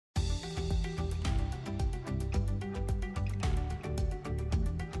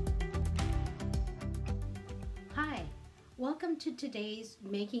Welcome to today's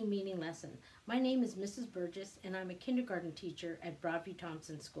Making Meaning lesson. My name is Mrs. Burgess and I'm a kindergarten teacher at Broadview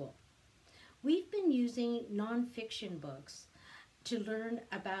Thompson School. We've been using nonfiction books to learn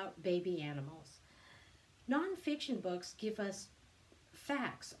about baby animals. Nonfiction books give us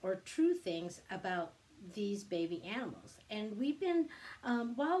facts or true things about these baby animals. And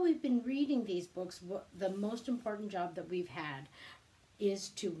while we've been reading these books, the most important job that we've had is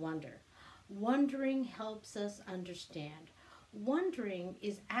to wonder. Wondering helps us understand. Wondering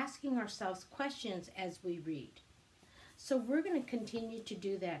is asking ourselves questions as we read. So we're going to continue to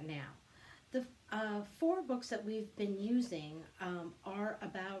do that now. The four books that we've been using are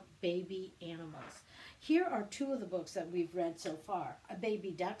about baby animals. Here are two of the books that we've read so far. A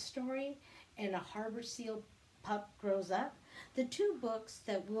Baby Duck Story and A Harbor Seal Pup Grows Up. The two books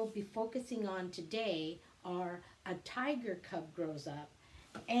that we'll be focusing on today are A Tiger Cub Grows Up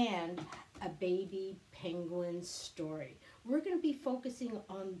and A Baby Penguin Story. We're going to be focusing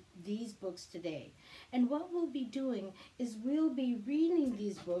on these books today. And what we'll be doing is we'll be reading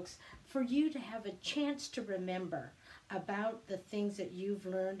these books for you to have a chance to remember about the things that you've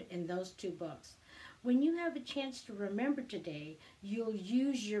learned in those two books. When you have a chance to remember today, you'll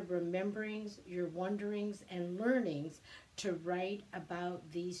use your rememberings, your wonderings, and learnings to write about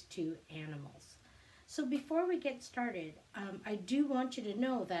these two animals. So before we get started, I do want you to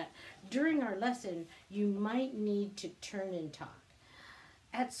know that during our lesson, you might need to turn and talk.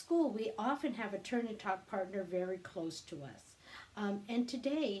 At school, we often have a turn and talk partner very close to us. And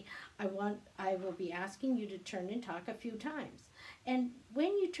today, I will be asking you to turn and talk a few times. And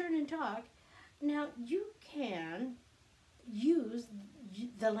when you turn and talk, now you can use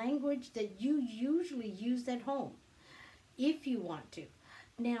the language that you usually use at home, if you want to.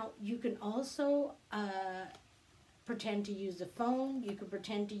 Now, you can also pretend to use the phone. You can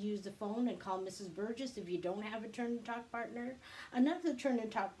pretend to use the phone and call Mrs. Burgess if you don't have a turn and talk partner. Another turn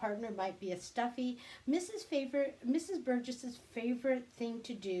and talk partner might be a stuffy. Mrs. Burgess's favorite thing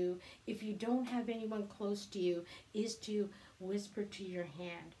to do if you don't have anyone close to you is to whisper to your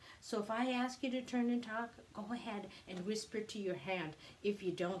hand. So if I ask you to turn and talk, go ahead and whisper to your hand if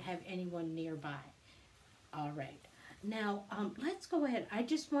you don't have anyone nearby. All right. Now, let's go ahead. I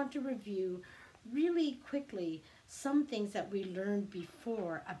just want to review really quickly some things that we learned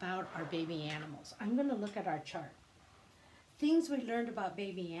before about our baby animals. I'm going to look at our chart. Things we learned about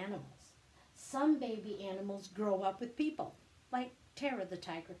baby animals. Some baby animals grow up with people, like Tara the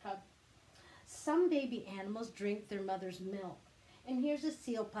tiger cub. Some baby animals drink their mother's milk. And here's a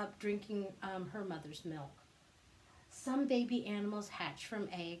seal pup drinking her mother's milk. Some baby animals hatch from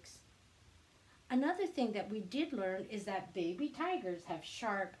eggs. Another thing that we did learn is that baby tigers have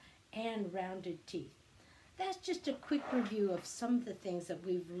sharp and rounded teeth. That's just a quick review of some of the things that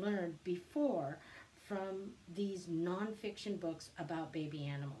we've learned before from these nonfiction books about baby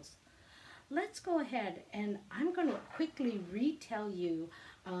animals. Let's go ahead and I'm going to quickly retell you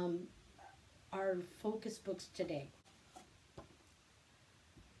our focus books today.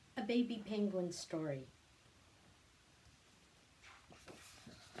 A Baby Penguin Story.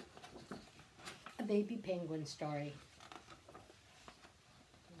 A Baby Penguin Story.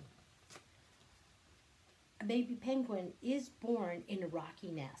 A baby penguin is born in a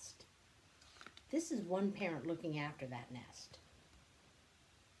rocky nest. This is one parent looking after that nest.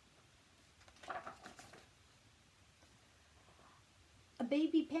 A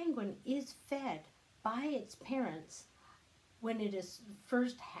baby penguin is fed by its parents when it is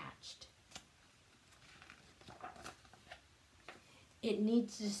first hatched. It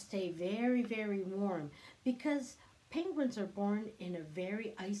needs to stay very, very warm because penguins are born in a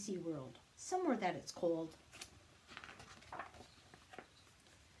very icy world, somewhere that it's cold.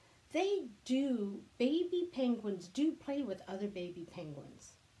 Baby penguins do play with other baby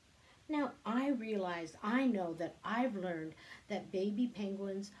penguins. Now, I know that I've learned that baby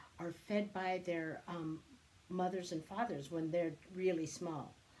penguins are fed by their mothers and fathers when they're really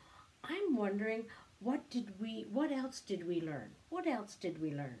small. I'm wondering, what else did we learn? What else did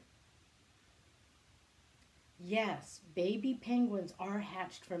we learn? Yes, baby penguins are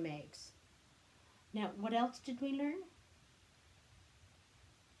hatched from eggs. Now, what else did we learn?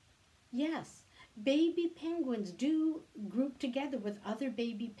 Yes, baby penguins do group together with other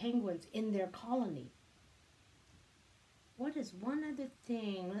baby penguins in their colony. What is one other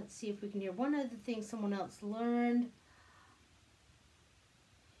thing? Let's see if we can hear one other thing someone else learned.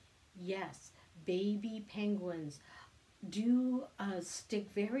 Yes, baby penguins do stick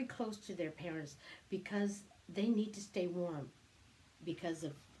very close to their parents because they need to stay warm because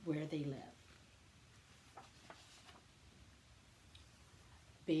of where they live.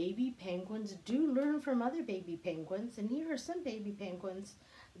 baby penguins do learn from other baby penguins, and here are some baby penguins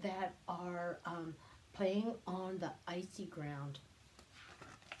that are playing on the icy ground.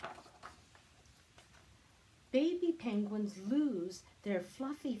 Baby penguins lose their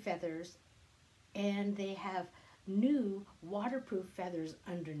fluffy feathers and they have new waterproof feathers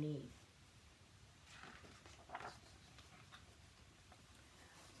underneath.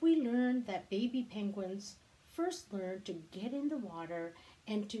 We learned that baby penguins first learn to get in the water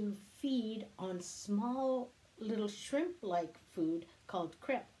and to feed on small little shrimp-like food called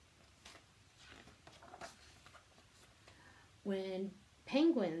kripp. When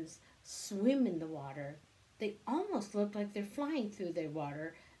penguins swim in the water, they almost look like they're flying through the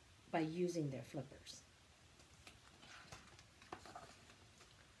water by using their flippers.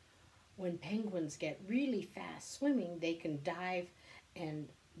 When penguins get really fast swimming, they can dive and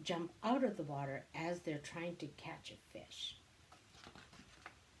jump out of the water as they're trying to catch a fish.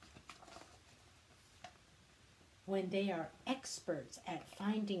 When they are experts at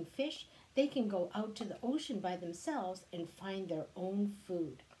finding fish, they can go out to the ocean by themselves and find their own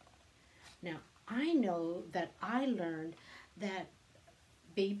food. Now, I know that I learned that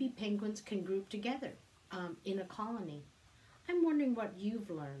baby penguins can group together in a colony. I'm wondering what you've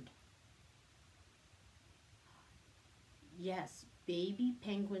learned. Yes, baby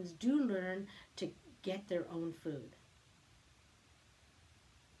penguins do learn to get their own food.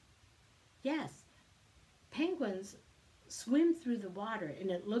 Yes, penguins swim through the water and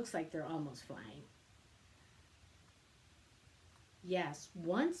it looks like they're almost flying. Yes,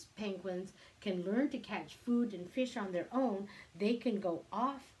 once penguins can learn to catch food and fish on their own, they can go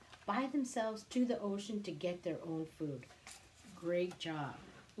off by themselves to the ocean to get their own food. Great job.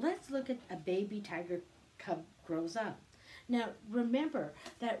 Let's look at a baby tiger cub grows up. Now, remember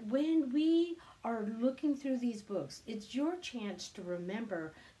that when we are looking through these books, it's your chance to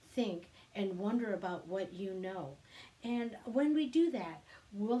remember, think, and wonder about what you know. And when we do that,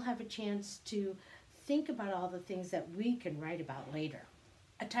 we'll have a chance to think about all the things that we can write about later.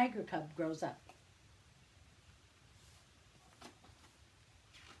 A tiger cub grows up.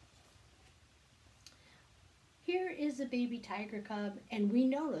 Here is a baby tiger cub, and we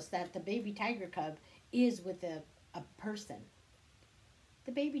notice that the baby tiger cub is with a person.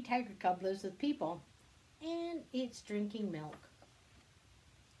 The baby tiger cub lives with people, and it's drinking milk.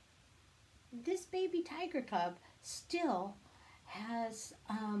 This baby tiger cub still has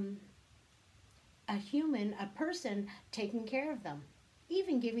a person taking care of them,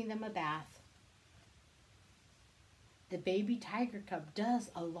 even giving them a bath. The baby tiger cub does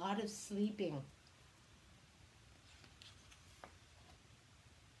a lot of sleeping.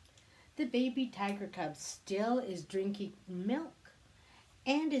 The baby tiger cub still is drinking milk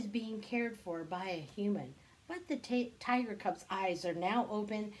and is being cared for by a human. But the tiger cub's eyes are now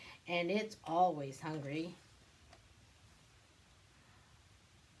open and it's always hungry.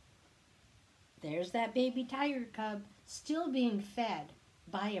 There's that baby tiger cub still being fed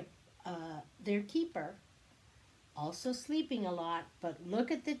by their keeper, also sleeping a lot, but look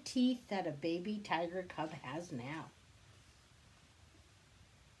at the teeth that a baby tiger cub has now.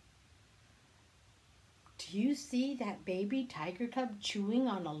 Do you see that baby tiger cub chewing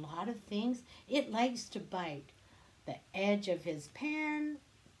on a lot of things? It likes to bite the edge of his pen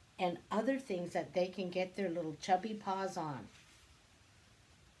and other things that they can get their little chubby paws on.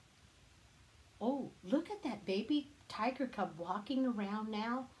 Oh, look at that baby tiger cub walking around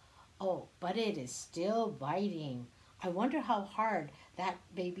now. Oh, but it is still biting. I wonder how hard that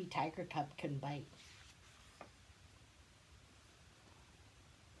baby tiger cub can bite.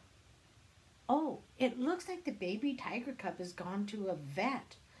 Oh, it looks like the baby tiger cub has gone to a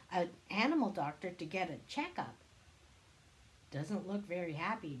vet, an animal doctor, to get a checkup. Doesn't look very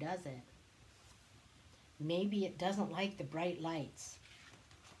happy, does it? Maybe it doesn't like the bright lights.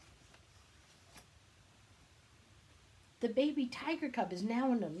 The baby tiger cub is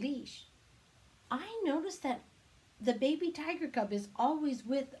now on a leash. I noticed that the baby tiger cub is always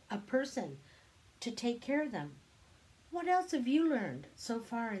with a person to take care of them. What else have you learned so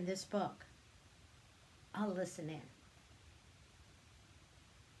far in this book? I'll listen in.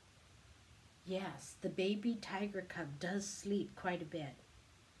 Yes, the baby tiger cub does sleep quite a bit.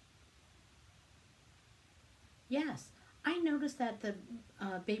 Yes, I noticed that the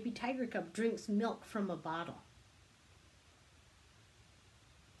baby tiger cub drinks milk from a bottle.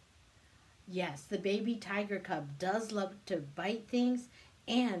 Yes, the baby tiger cub does love to bite things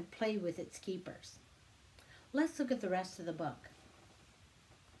and play with its keepers. Let's look at the rest of the book.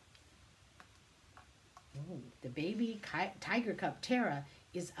 Oh, the baby tiger cub, Tara,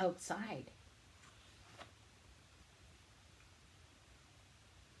 is outside.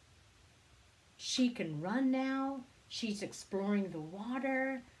 She can run now. She's exploring the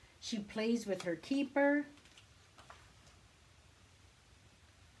water. She plays with her keeper.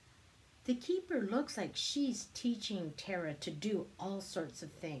 The keeper looks like she's teaching Tara to do all sorts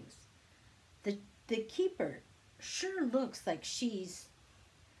of things. The keeper sure looks like she's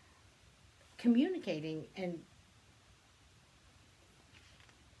communicating and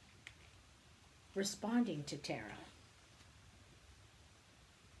responding to Tara.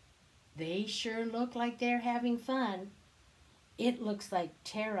 They sure look like they're having fun. It looks like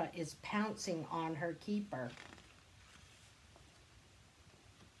Tara is pouncing on her keeper.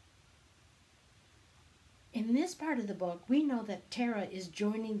 In this part of the book, we know that Tara is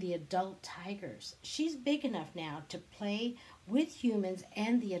joining the adult tigers. She's big enough now to play with humans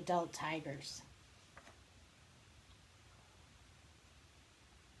and the adult tigers.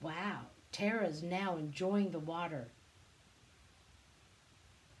 Wow, Tara's now enjoying the water.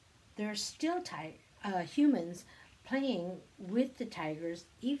 There are still humans playing with the tigers,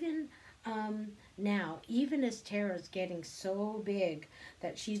 even now, even as Tara's getting so big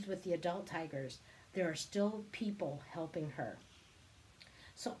that she's with the adult tigers. There are still people helping her.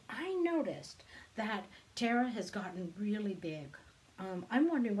 So I noticed that Tara has gotten really big. I'm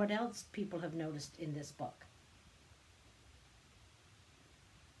wondering what else people have noticed in this book.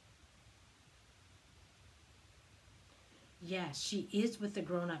 Yes, she is with the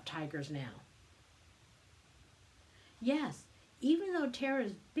grown-up tigers now. Yes, even though Tara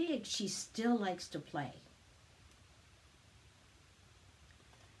is big, she still likes to play.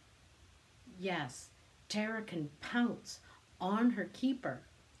 Yes, Tara can pounce on her keeper,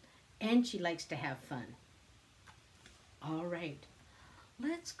 and she likes to have fun. All right,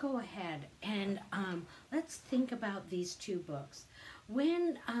 let's go ahead and let's think about these two books.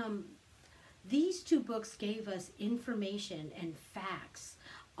 When these two books gave us information and facts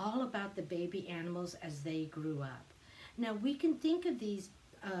all about the baby animals as they grew up. Now, we can think of these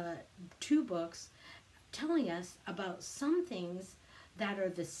two books telling us about some things that are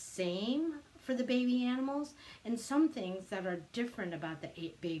the same for the baby animals and some things that are different about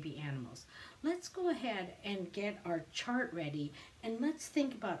the baby animals. Let's go ahead and get our chart ready and let's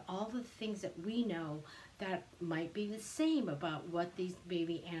think about all the things that we know that might be the same about what these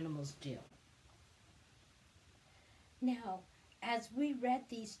baby animals do. Now, as we read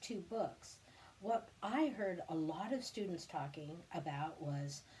these two books, what I heard a lot of students talking about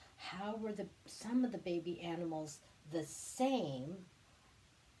was how were some of the baby animals the same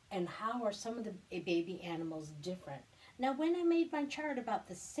and how are some of the baby animals different. Now, when I made my chart about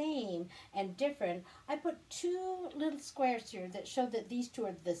the same and different, I put two little squares here that show that these two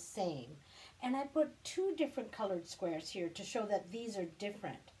are the same. And I put two different colored squares here to show that these are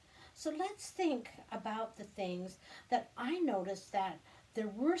different. So let's think about the things that I noticed that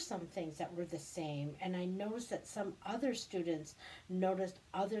there were some things that were the same, and I noticed that some other students noticed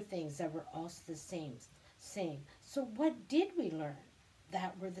other things that were also the same. So what did we learn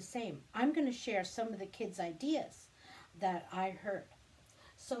that were the same? I'm going to share some of the kids' ideas that I heard.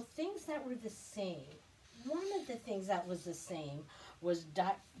 So things that were the same. One of the things that was the same was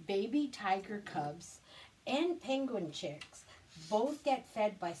baby tiger cubs and penguin chicks both get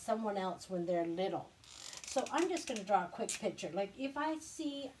fed by someone else when they're little. So I'm just going to draw a quick picture. Like if I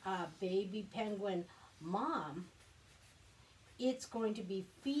see a baby penguin mom, it's going to be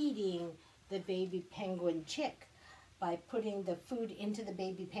feeding the baby penguin chick by putting the food into the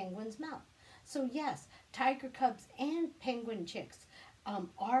baby penguin's mouth. So yes, tiger cubs and penguin chicks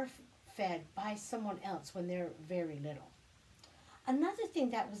are fed by someone else when they're very little. Another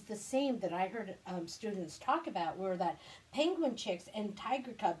thing that was the same that I heard students talk about were that penguin chicks and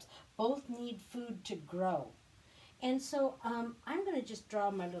tiger cubs both need food to grow. And so I'm going to just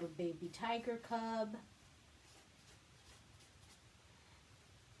draw my little baby tiger cub.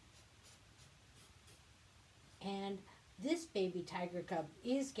 And this baby tiger cub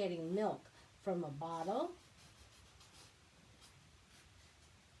is getting milk from a bottle.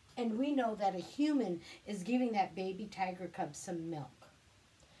 And we know that a human is giving that baby tiger cub some milk.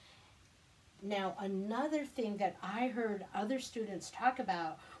 Now, another thing that I heard other students talk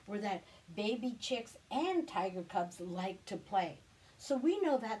about were that baby chicks and tiger cubs like to play. So we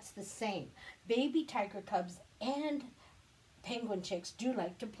know that's the same. Baby tiger cubs and penguin chicks do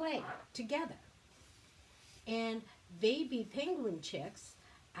like to play together. And baby penguin chicks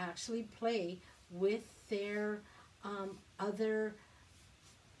actually play with their other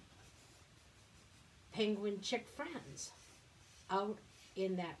penguin chick friends out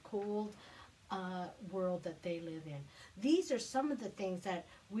in that cold world that they live in. These are some of the things that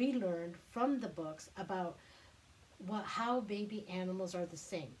we learned from the books about how baby animals are the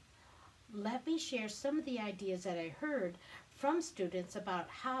same. let me share some of the ideas that I heard from students about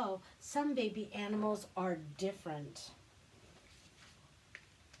how some baby animals are different.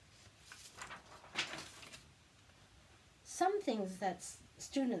 Some things that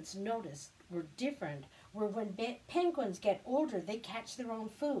students noticed were different were when penguins get older, they catch their own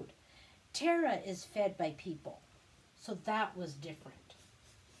food. Tara is fed by people, so that was different.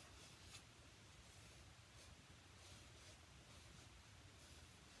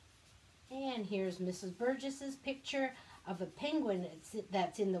 And here's Mrs. Burgess's picture of a penguin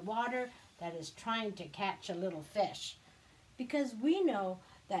that's in the water that is trying to catch a little fish. Because we know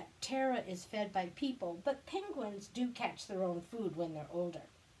that Tara is fed by people, but penguins do catch their own food when they're older.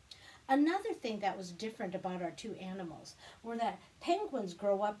 Another thing that was different about our two animals were that penguins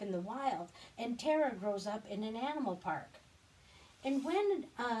grow up in the wild and Tara grows up in an animal park. And when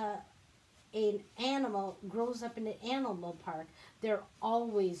an animal grows up in an animal park, they're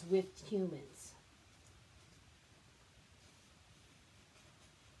always with humans.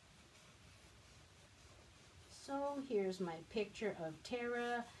 So here's my picture of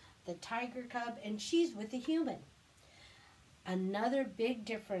Tara, the tiger cub, and she's with a human. Another big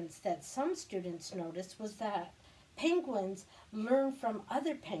difference that some students noticed was that penguins learn from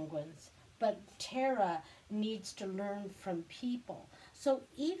other penguins, but Tara needs to learn from people. So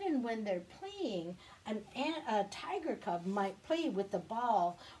even when they're playing, a tiger cub might play with the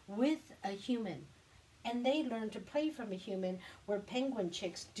ball with a human, and they learn to play from a human, where penguin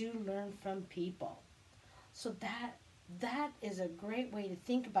chicks do learn from people. So that is a great way to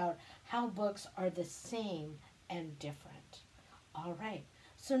think about how books are the same and different. All right,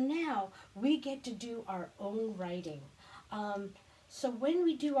 so now we get to do our own writing. So when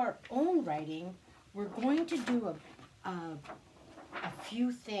we do our own writing, we're going to do a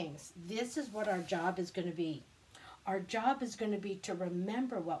few things. This is what our job is going to be. Our job is going to be to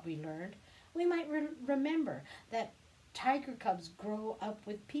remember what we learned. We might remember that tiger cubs grow up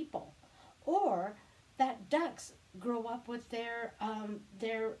with people, or that ducks grow up with their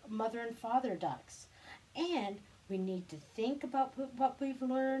mother and father ducks. And we need to think about what we've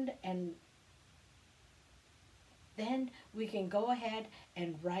learned, and then we can go ahead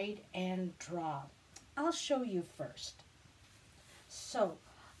and write and draw. I'll show you first. So,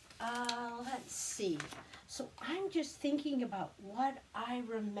 let's see. So I'm just thinking about what I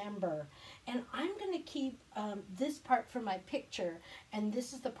remember, and I'm going to keep this part for my picture, and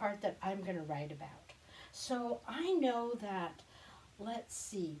this is the part that I'm going to write about. So I know that, let's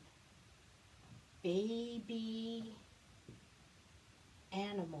see, baby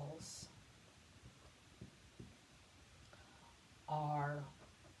animals are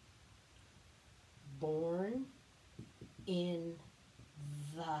born in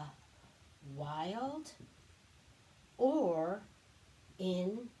the wild or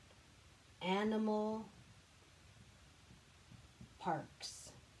in animal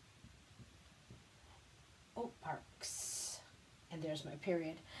parks. Oh, parks. And there's my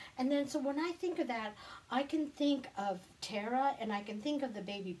period. And then, so when I think of that, I can think of Tara, and I can think of the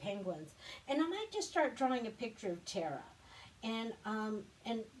baby penguins. And I might just start drawing a picture of Tara. And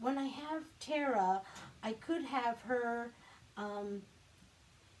when I have Tara, I could have her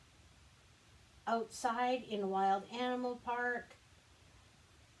outside in a wild animal park.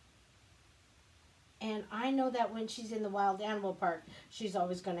 And I know that when she's in the wild animal park, she's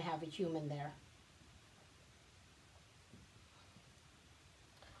always going to have a human there.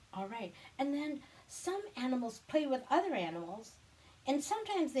 All right, and then some animals play with other animals, and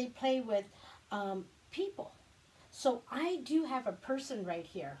sometimes they play with people. So I do have a person right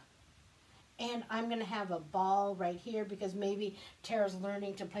here, and I'm going to have a ball right here because maybe Tara's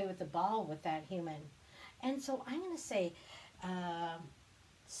learning to play with the ball with that human. And so I'm going to say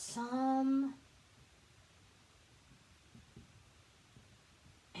some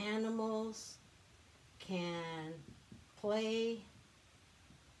animals can play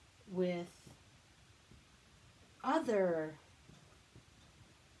with other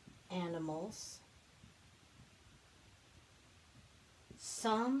animals.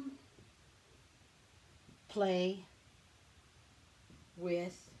 Some play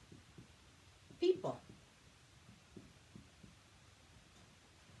with people.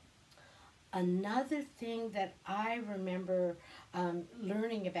 Another thing that I remember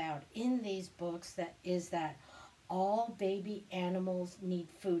learning about in these books is that all baby animals need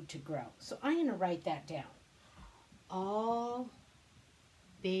food to grow. So I'm going to write that down. All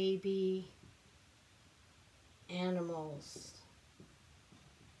baby animals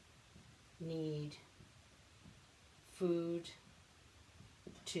need food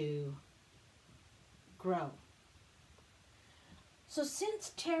to grow. So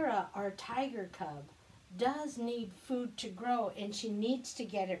since Tara, our tiger cub, does need food to grow and she needs to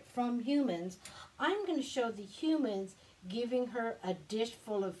get it from humans, I'm going to show the humans giving her a dish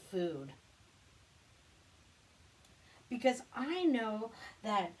full of food. Because I know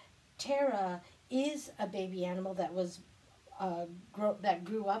that Tara is a baby animal that was that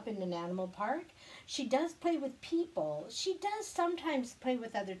grew up in an animal park. She does play with people. She does sometimes play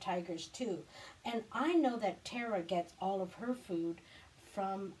with other tigers too. And I know that Tara gets all of her food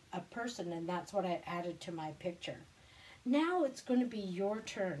from a person, and that's what I added to my picture. Now it's going to be your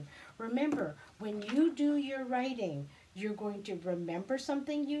turn. Remember, when you do your writing, you're going to remember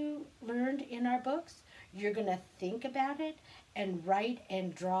something you learned in our books. You're going to think about it and write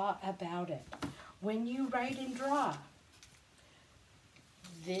and draw about it. When you write and draw,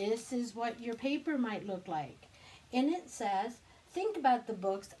 this is what your paper might look like. And it says, think about the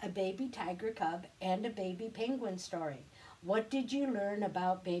books A Baby Tiger Cub and A Baby Penguin Story. What did you learn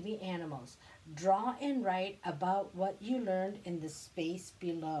about baby animals? Draw and write about what you learned in the space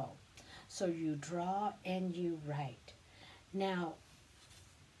below. So you draw and you write. Now,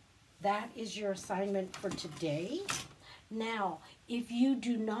 that is your assignment for today. Now, if you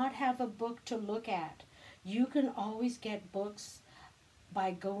do not have a book to look at, you can always get books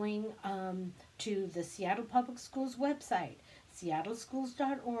by going to the Seattle Public Schools website,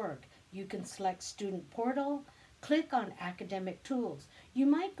 seattleschools.org. You can select Student Portal, click on Academic Tools. You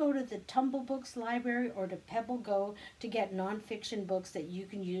might go to the Tumble Books Library or to Pebble Go to get nonfiction books that you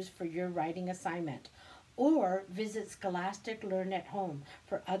can use for your writing assignment. Or visit Scholastic Learn at Home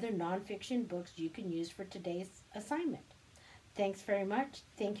for other nonfiction books you can use for today's assignment. Thanks very much.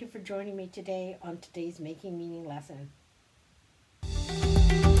 Thank you for joining me today on today's Making Meaning lesson.